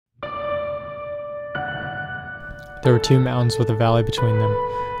There were 2 mountains with a valley between them.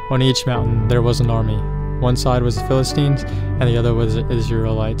 On each mountain there was an army. One side was the Philistines, and the other was the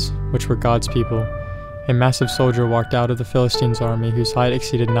Israelites, which were God's people. A massive soldier walked out of the Philistines' army whose height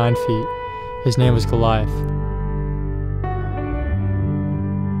exceeded 9 feet. His name was Goliath.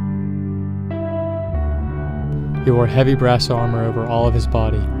 He wore heavy brass armor over all of his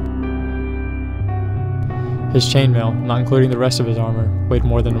body. His chainmail, not including the rest of his armor, weighed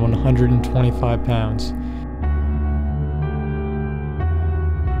more than 125 pounds.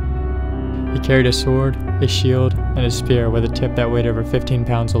 He carried a sword, a shield, and a spear with a tip that weighed over 15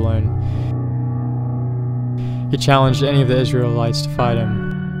 pounds alone. He challenged any of the Israelites to fight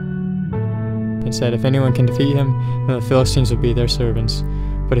him, and said if anyone can defeat him, then the Philistines will be their servants.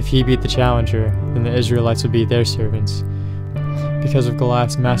 But if he beat the challenger, then the Israelites would be their servants. Because of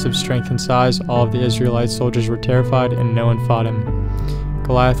Goliath's massive strength and size, all of the Israelite soldiers were terrified and no one fought him.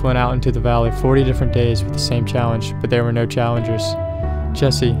 Goliath went out into the valley 40 different days with the same challenge, but there were no challengers.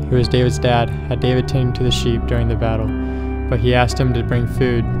 Jesse, who was David's dad, had David tending to the sheep during the battle, but he asked him to bring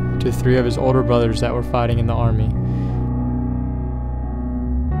food to 3 of his older brothers that were fighting in the army.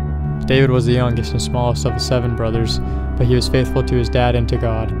 David was the youngest and smallest of the 7 brothers, but he was faithful to his dad and to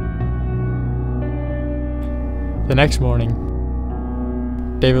God. The next morning,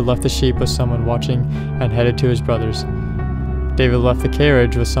 David left the sheep with someone watching and headed to his brothers. David left the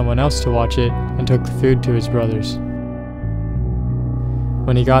carriage with someone else to watch it and took the food to his brothers.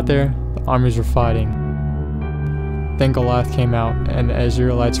 When he got there, the armies were fighting. Then Goliath came out, and the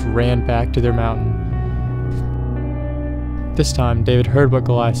Israelites ran back to their mountain. This time, David heard what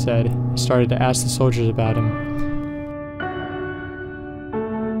Goliath said and started to ask the soldiers about him.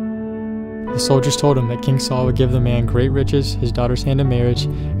 The soldiers told him that King Saul would give the man great riches, his daughter's hand in marriage,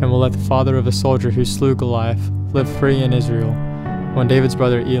 and will let the father of the soldier who slew Goliath live free in Israel. When David's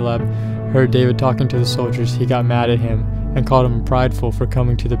brother Eliab heard David talking to the soldiers, he got mad at him and called him prideful for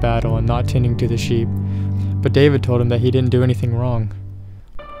coming to the battle and not tending to the sheep. But David told him that he didn't do anything wrong.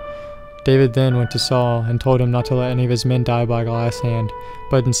 David then went to Saul and told him not to let any of his men die by Goliath's hand,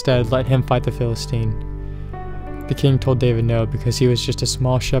 but instead let him fight the Philistine. The king told David no because he was just a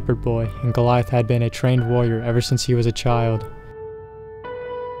small shepherd boy and Goliath had been a trained warrior ever since he was a child.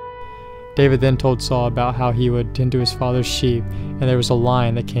 David then told Saul about how he would tend to his father's sheep, and there was a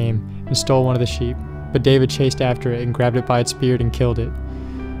lion that came and stole one of the sheep, but David chased after it and grabbed it by its beard and killed it.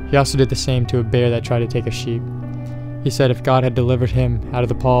 He also did the same to a bear that tried to take a sheep. He said if God had delivered him out of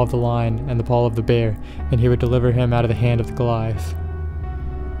the paw of the lion and the paw of the bear, then he would deliver him out of the hand of the Goliath.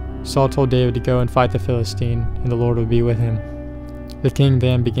 Saul told David to go and fight the Philistine, and the Lord would be with him. The king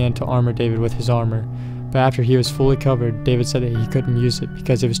then began to armor David with his armor, but after he was fully covered, David said that he couldn't use it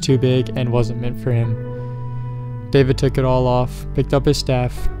because it was too big and wasn't meant for him. David took it all off, picked up his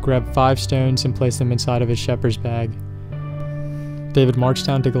staff, grabbed 5 stones and placed them inside of his shepherd's bag. David marched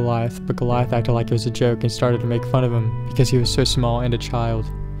down to Goliath, but Goliath acted like it was a joke and started to make fun of him because he was so small and a child.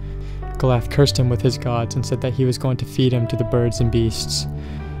 Goliath cursed him with his gods and said that he was going to feed him to the birds and beasts.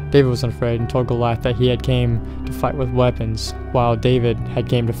 David wasn't afraid and told Goliath that he had came to fight with weapons, while David had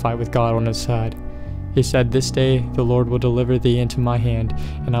came to fight with God on his side. He said, "This day the Lord will deliver thee into my hand,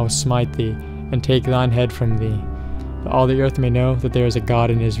 and I will smite thee, and take thine head from thee, that all the earth may know that there is a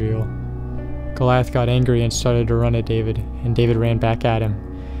God in Israel." Goliath got angry and started to run at David, and David ran back at him.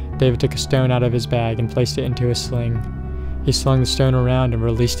 David took a stone out of his bag and placed it into a sling. He slung the stone around and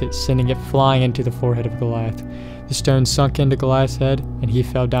released it, sending it flying into the forehead of Goliath. The stone sunk into Goliath's head, and he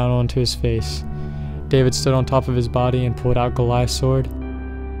fell down onto his face. David stood on top of his body and pulled out Goliath's sword.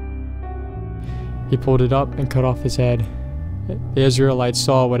 He pulled it up and cut off his head. The Israelites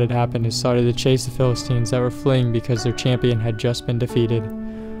saw what had happened and started to chase the Philistines that were fleeing because their champion had just been defeated.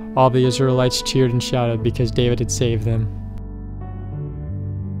 All the Israelites cheered and shouted because David had saved them.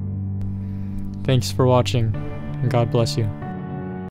 Thanks for watching, and God bless you.